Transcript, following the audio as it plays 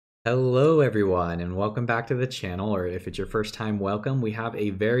Hello everyone and welcome back to the channel, or if it's your first time, welcome. We have a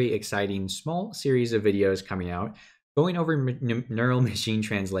very exciting small series of videos coming out going over neural machine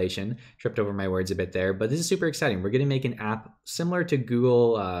translation. Tripped over my words a bit there, but this is super exciting. We're going to make an app similar to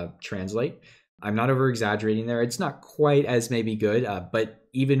Google Translate. I'm not over exaggerating there. It's not quite as maybe good, but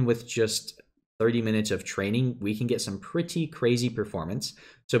even with just 30 minutes of training, we can get some pretty crazy performance.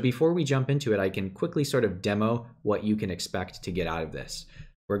 So before we jump into it, I can quickly sort of demo what you can expect to get out of this.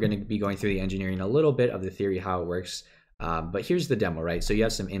 We're going to be going through the engineering, a little bit of the theory, how it works. But here's the demo, right? So you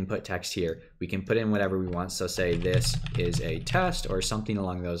have some input text here. We can put in whatever we want. So say this is a test or something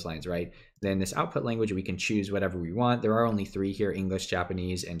along those lines, right? Then this output language, we can choose whatever we want. There are only 3 here: English,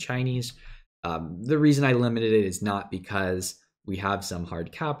 Japanese, and Chinese. The reason I limited it is not because we have some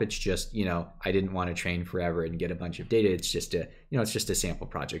hard cap. It's just, I didn't want to train forever and get a bunch of data. It's just it's just a sample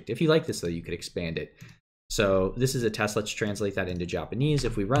project. If you like this though, you could expand it. So this is a test. Let's translate that into Japanese.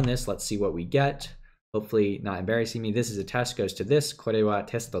 If we run this, let's see what we get. Hopefully not embarrassing me. This is a test, goes to this. これは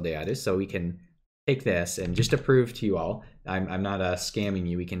テストである. So we can take this, and just to prove to you all, I'm not scamming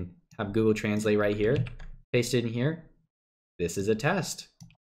you. We can have Google Translate right here, paste it in here. This is a test.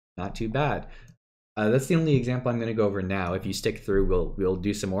 Not too bad. That's the only example I'm going to go over now. If you stick through, we'll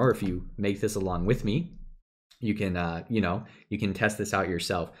do some more. If you make this along with me, you can you can test this out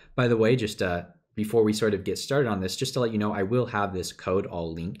yourself. By the way, just before we sort of get started on this, just to let you know, I will have this code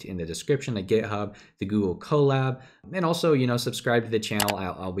all linked in the description, the GitHub, the Google Colab, and also, subscribe to the channel.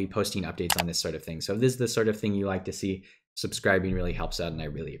 I'll be posting updates on this sort of thing. So if this is the sort of thing you like to see, subscribing really helps out, and I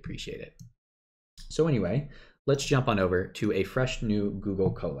really appreciate it. So anyway, let's jump on over to a fresh new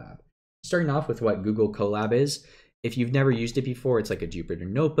Google Colab. Starting off with what Google Colab is. If you've never used it before, it's like a Jupyter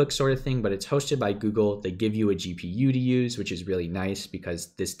Notebook sort of thing, but it's hosted by Google. They give you a GPU to use, which is really nice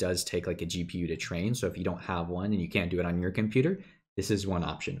because this does take like a GPU to train. So if you don't have one and you can't do it on your computer, this is one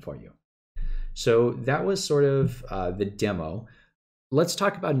option for you. So that was sort of the demo. Let's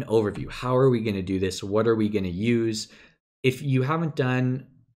talk about an overview. How are we going to do this? What are we going to use? If you haven't done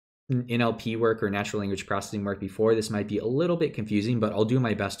NLP work or natural language processing work before, this might be a little bit confusing, but I'll do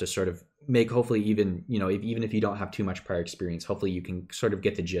my best to sort of make, hopefully, even if you don't have too much prior experience, hopefully you can sort of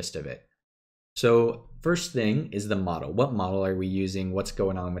get the gist of it. So first thing is the model. What model are we using? What's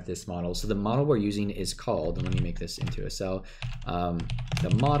going on with this model? So the model we're using is called, and let me make this into a cell.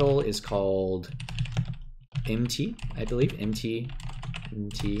 The model is called MT, I believe, MT.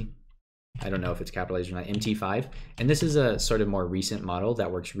 I don't know if it's capitalized or not, MT5. And this is a sort of more recent model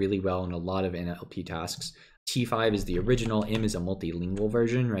that works really well in a lot of NLP tasks. T5 is the original, M is a multilingual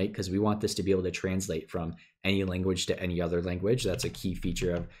version, right? Because we want this to be able to translate from any language to any other language. That's a key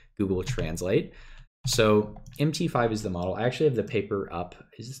feature of Google Translate. So MT5 is the model. I actually have the paper up.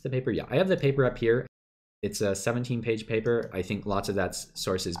 Is this the paper? Yeah, I have the paper up here. It's a 17-page paper. I think lots of that's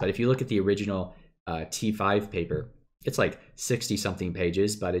sources. But if you look at the original T5 paper, it's like 60-something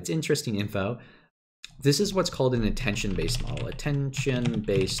pages, but it's interesting info. This is what's called an attention-based model.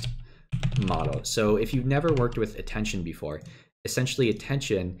 Attention-based model. So if you've never worked with attention before, essentially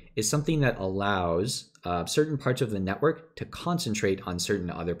attention is something that allows certain parts of the network to concentrate on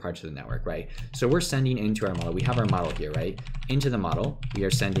certain other parts of the network, right? So we're sending into our model. We have our model here, right? Into the model, we are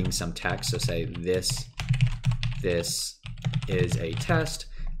sending some text. So say this is a test,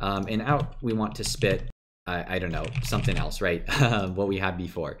 and out we want to spit, I don't know, something else, right? What we had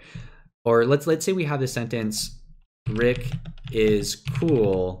before. Or let's say we have the sentence, Rick is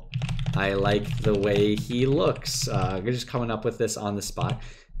cool. I like the way he looks. We're just coming up with this on the spot.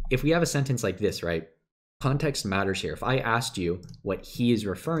 If we have a sentence like this, right? Context matters here. If I asked you what he is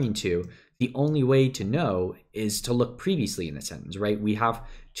referring to, the only way to know is to look previously in the sentence, right? We have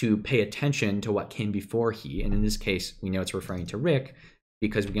to pay attention to what came before he. And in this case, we know it's referring to Rick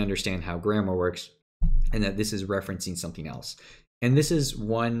because we understand how grammar works and that this is referencing something else. And this is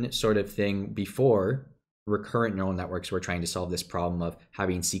one sort of thing before recurrent neural networks. We're trying to solve this problem of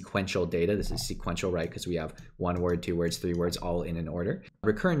having sequential data. This is sequential, right? Because we have 1 word, 2 words, 3 words, all in an order.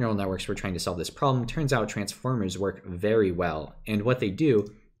 Recurrent neural networks, we're trying to solve this problem. Turns out transformers work very well. And what they do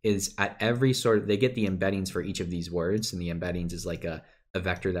is at every they get the embeddings for each of these words. And the embeddings is like a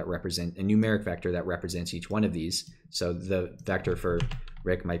vector that represents, a numeric vector that represents each one of these. So the vector for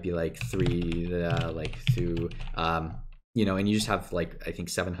Rick might be like 3, like through, and you just have like, I think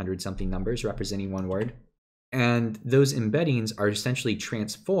 700 something numbers representing one word. And those embeddings are essentially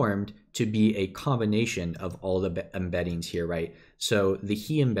transformed to be a combination of all the embeddings here, right? So the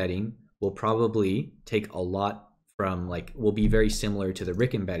he embedding will probably take a lot from, will be very similar to the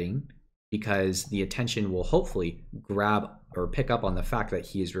Rick embedding, because the attention will hopefully grab or pick up on the fact that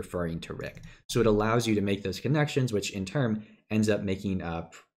he is referring to Rick. So it allows you to make those connections, which in turn ends up making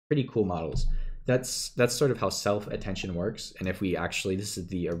pretty cool models. That's sort of how self-attention works. And if we actually, this is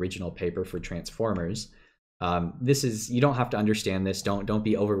the original paper for transformers. This is, you don't have to understand this. Don't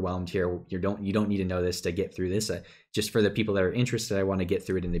be overwhelmed here. You don't need to know this to get through this. Just for the people that are interested, I want to get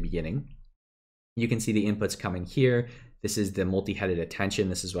through it in the beginning. You can see the inputs coming here. This is the multi-headed attention.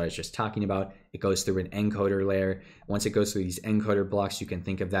 This is what I was just talking about. It goes through an encoder layer. Once it goes through these encoder blocks, you can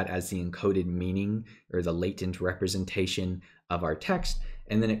think of that as the encoded meaning or the latent representation of our text.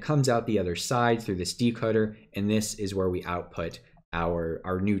 And then it comes out the other side through this decoder. And this is where we output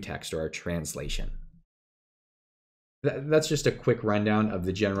our new text or our translation. That's just a quick rundown of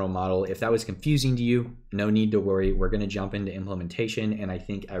the general model. If that was confusing to you, no need to worry. We're going to jump into implementation, and I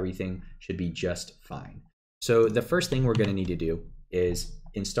think everything should be just fine. So the first thing we're going to need to do is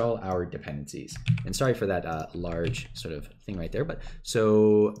install our dependencies. And sorry for that large sort of thing right there. But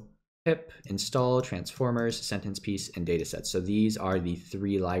so pip install transformers, sentence piece, and datasets. So these are the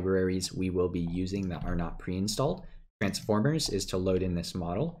 3 libraries we will be using that are not pre-installed. Transformers is to load in this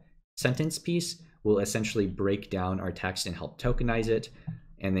model. Sentence piece will essentially break down our text and help tokenize it.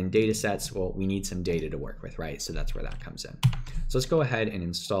 And then data sets, well, we need some data to work with, right? So that's where that comes in. So let's go ahead and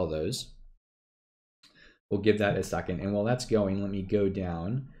install those. We'll give that a second. And while that's going, let me go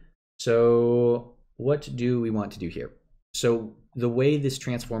down. So what do we want to do here? So the way this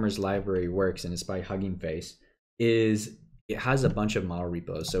transformers library works, and it's by Hugging Face, is it has a bunch of model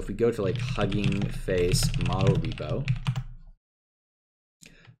repos. So if we go to like Hugging Face model repo,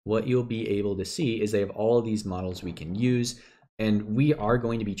 what you'll be able to see is they have all of these models we can use, and we are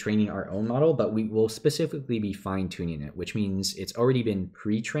going to be training our own model, but we will specifically be fine-tuning it, which means it's already been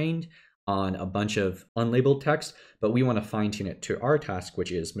pre-trained on a bunch of unlabeled text, but we want to fine-tune it to our task,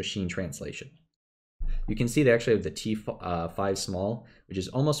 which is machine translation. You can see they actually have the T5 small, which is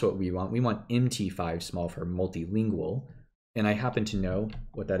almost what we want. We want MT5 small for multilingual. And I happen to know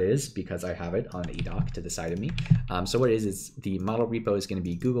what that is because I have it on eDoc to the side of me. So what it is the model repo is going to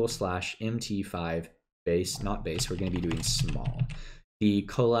be Google/MT5 base, not base. We're going to be doing small. The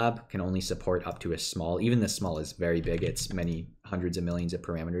collab can only support up to a small. Even the small is very big. It's many hundreds of millions of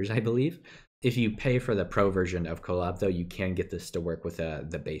parameters, I believe. If you pay for the pro version of collab, though, you can get this to work with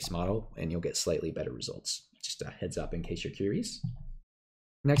the base model, and you'll get slightly better results. Just a heads up in case you're curious.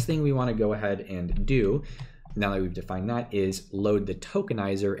 Next thing we want to go ahead and do, now that we've defined that, is load the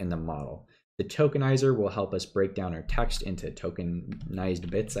tokenizer in the model. The tokenizer will help us break down our text into tokenized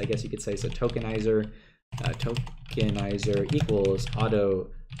bits, I guess you could say. So tokenizer equals auto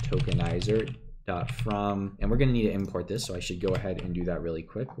tokenizer dot from, and we're going to need to import this, so I should go ahead and do that really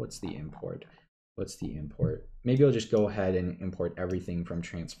quick. What's the import? Maybe I'll just go ahead and import everything from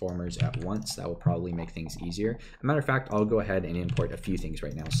transformers at once. That will probably make things easier. As a matter of fact, I'll go ahead and import a few things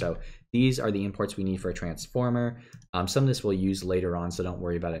right now. So these are the imports we need for a transformer. Some of this we'll use later on, so don't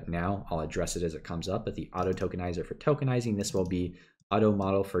worry about it now. I'll address it as it comes up. But the auto tokenizer for tokenizing, this will be auto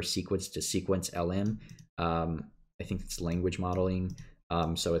model for sequence to sequence LM. I think it's language modeling.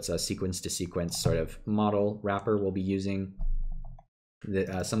 So it's a sequence to sequence sort of model wrapper we'll be using.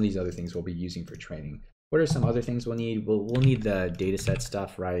 Some of these other things we'll be using for training. What are some other things we'll need? We'll need the dataset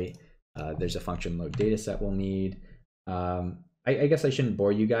stuff, right? There's a function load dataset we'll need. I guess I shouldn't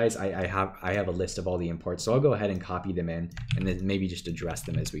bore you guys. I have a list of all the imports, so I'll go ahead and copy them in, and then maybe just address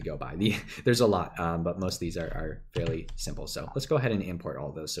them as we go by. There's a lot, but most of these are fairly simple. So let's go ahead and import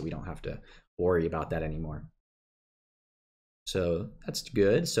all those so we don't have to worry about that anymore. So that's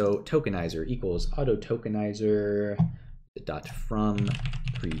good. So tokenizer equals auto tokenizer dot from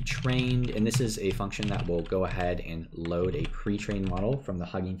pre-trained, and this is a function that will go ahead and load a pre-trained model from the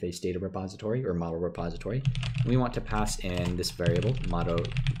Hugging Face data repository or model repository. We want to pass in this variable model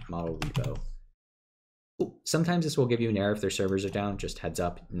repo. Ooh, sometimes this will give you an error if their servers are down. Just heads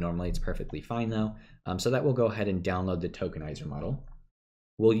up. Normally it's perfectly fine though. So that will go ahead and download the tokenizer model.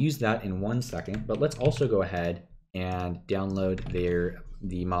 We'll use that in 1 second, but let's also go ahead and download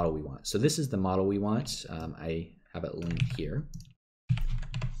the model we want. So this is the model we want. I have it linked here.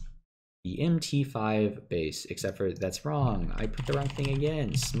 The MT5 base, except for that's wrong. I put the wrong thing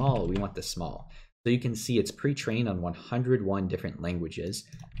again. Small, we want the small. So you can see it's pre-trained on 101 different languages.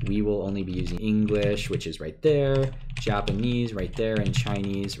 We will only be using English, which is right there, Japanese right there, and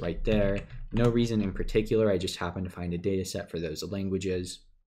Chinese right there. No reason in particular, I just happened to find a data set for those languages.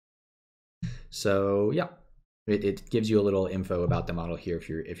 So yeah, it gives you a little info about the model here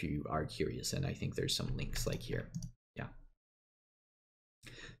if you are curious, and I think there's some links like here. Yeah.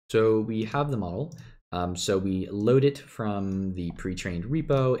 So we have the model. So we load it from the pre-trained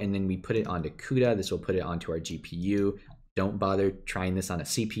repo, and then we put it onto CUDA. This will put it onto our GPU. Don't bother trying this on a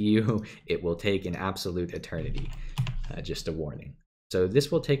CPU. It will take an absolute eternity. Just a warning. So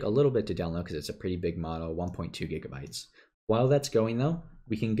this will take a little bit to download because it's a pretty big model, 1.2 gigabytes. While that's going though,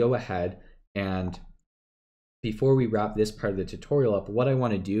 we can go ahead and before we wrap this part of the tutorial up, what I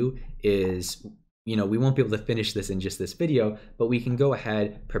want to do is, we won't be able to finish this in just this video, but we can go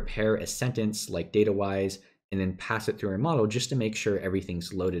ahead, prepare a sentence like data-wise, and then pass it through our model just to make sure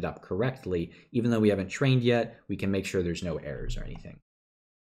everything's loaded up correctly. Even though we haven't trained yet, we can make sure there's no errors or anything.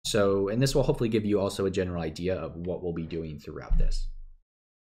 So, and this will hopefully give you also a general idea of what we'll be doing throughout this.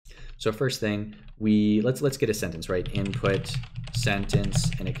 So first thing, let's get a sentence, right? Input sentence,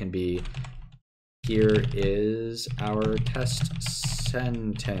 and it can be, here is our test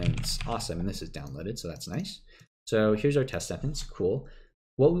sentence. Awesome, and this is downloaded, so that's nice. So here's our test sentence, cool.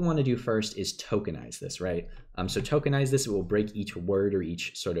 What we want to do first is tokenize this, right? So tokenize this, it will break each word or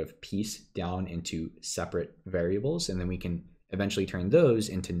each sort of piece down into separate variables, and then we can eventually turn those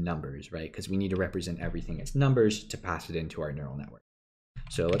into numbers, right? Because we need to represent everything as numbers to pass it into our neural network.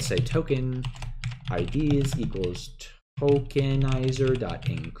 So let's say token IDs equals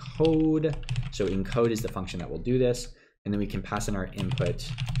tokenizer.encode. So encode is the function that will do this. And then we can pass in our input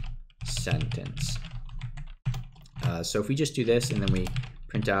sentence. So if we just do this and then we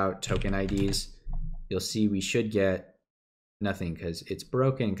print out token IDs, you'll see we should get nothing because it's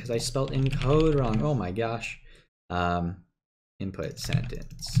broken because I spelled encode wrong. Oh my gosh. Input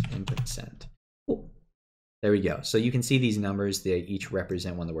sentence, input sent. Cool. There we go. So you can see these numbers, they each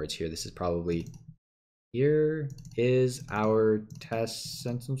represent one of the words here. This is probably, here is our test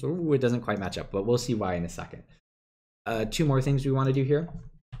sentence. Ooh, it doesn't quite match up, but we'll see why in a second. Two more things we want to do here.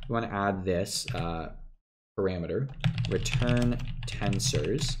 We want to add this parameter, return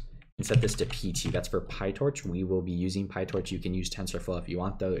tensors, and set this to PT. That's for PyTorch. We will be using PyTorch. You can use TensorFlow if you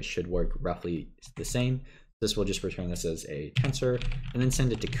want, though. It should work roughly the same. This will just return this as a tensor, and then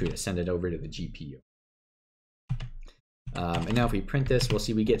send it to CUDA, send it over to the GPU. And now if we print this, we'll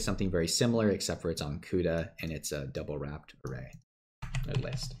see we get something very similar, except for it's on CUDA, and it's a double wrapped array, or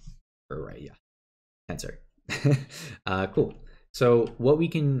list, or array, yeah, tensor. Cool. So what we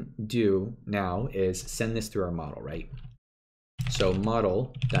can do now is send this through our model, right? So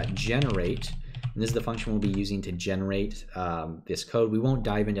model.generate, and this is the function we'll be using to generate this code. We won't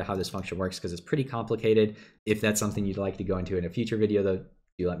dive into how this function works because it's pretty complicated. If that's something you'd like to go into in a future video, though,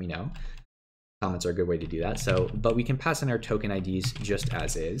 do let me know. Comments are a good way to do that. So, but we can pass in our token IDs just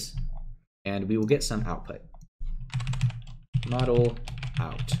as is, and we will get some output. Model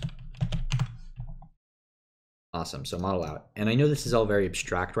out. Awesome, so model out. And I know this is all very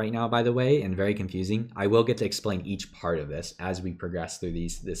abstract right now, by the way, and very confusing. I will get to explain each part of this as we progress through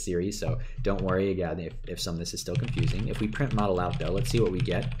this series, so don't worry again if some of this is still confusing. If we print model out though, let's see what we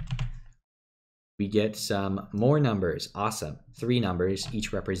get. We get some more numbers, awesome. 3 numbers,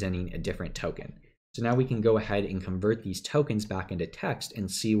 each representing a different token. So now we can go ahead and convert these tokens back into text and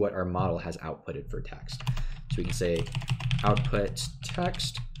see what our model has outputted for text. So we can say output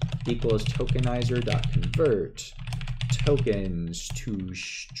text equals tokenizer.convert tokens to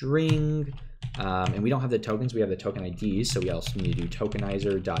string, and we don't have the tokens, we have the token IDs, so we also need to do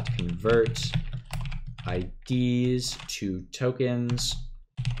tokenizer.convert IDs to tokens,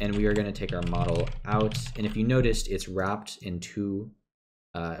 and we are going to take our model out. And if you noticed, it's wrapped in 2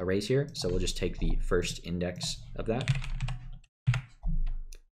 arrays here, so we'll just take the first index of that,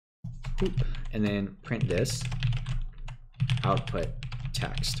 and then print this output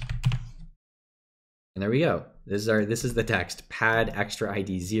text. And there we go. This is the text, pad extra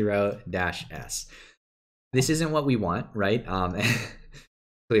ID 0-s. This isn't what we want, right?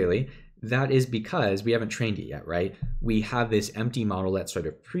 Clearly. That is because we haven't trained it yet, right? We have this empty model that's sort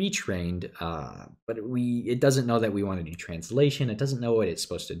of pre-trained, but it doesn't know that we want to do translation. It doesn't know what it's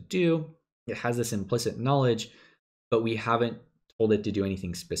supposed to do. It has this implicit knowledge, but we haven't told it to do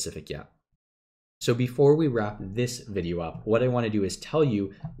anything specific yet. So before we wrap this video up, what I want to do is tell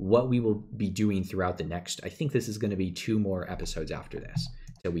you what we will be doing throughout the next, I think this is going to be 2 more episodes after this,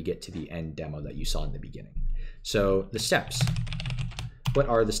 till we get to the end demo that you saw in the beginning. So the steps. What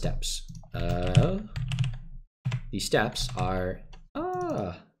are the steps? The steps are,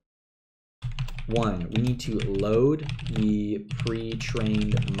 1, we need to load the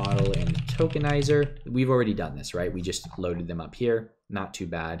pre-trained model and tokenizer. We've already done this, right? We just loaded them up here. Not too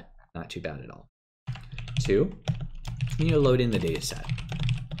bad, not too bad at all. 2, we need to load in the data set.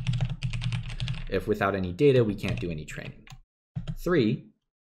 If without any data, we can't do any training. 3,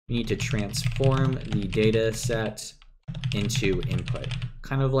 we need to transform the data set into input.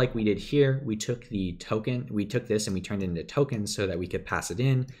 Kind of like we did here, we took the token, we took this and we turned it into tokens so that we could pass it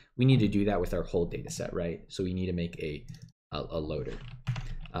in. We need to do that with our whole data set, right? So we need to make a loader.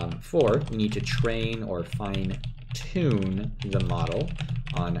 4, we need to train or fine tune the model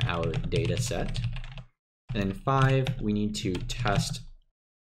on our data set. And then 5, we need to test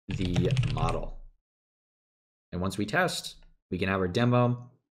the model. And once we test, we can have our demo,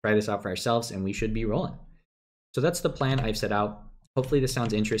 try this out for ourselves, and we should be rolling. So that's the plan I've set out. Hopefully this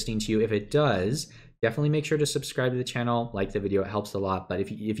sounds interesting to you. If it does, definitely make sure to subscribe to the channel, like the video, it helps a lot. But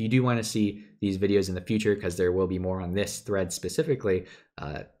if you do want to see these videos in the future, because there will be more on this thread specifically,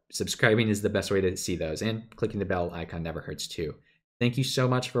 subscribing is the best way to see those, and clicking the bell icon never hurts too. Thank you so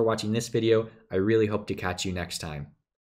much for watching this video. I really hope to catch you next time.